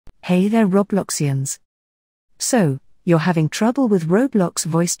Hey there Robloxians. So, you're having trouble with Roblox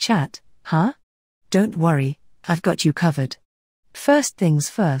voice chat, huh? Don't worry, I've got you covered. First things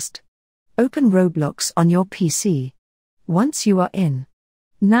first. Open Roblox on your PC. Once you are in.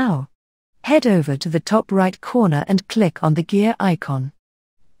 Now, head over to the top right corner and click on the gear icon.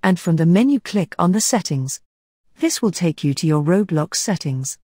 And from the menu click on the settings. This will take you to your Roblox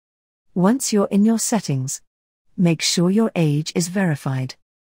settings. Once you're in your settings, make sure your age is verified.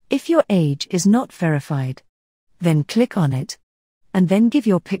 If your age is not verified, then click on it, and then give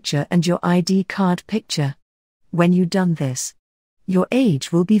your picture and your ID card picture. When you done this, your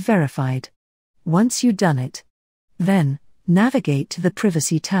age will be verified. Once you done it, then navigate to the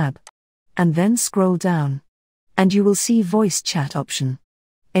Privacy tab, and then scroll down, and you will see Voice Chat option.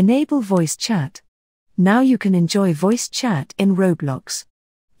 Enable Voice Chat. Now you can enjoy voice chat in Roblox.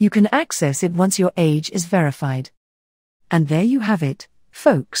 You can access it once your age is verified. And there you have it,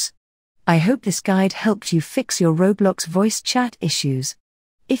 folks. I hope this guide helped you fix your Roblox voice chat issues.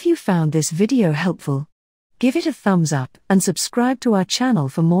 If you found this video helpful, give it a thumbs up and subscribe to our channel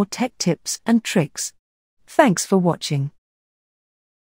for more tech tips and tricks. Thanks for watching.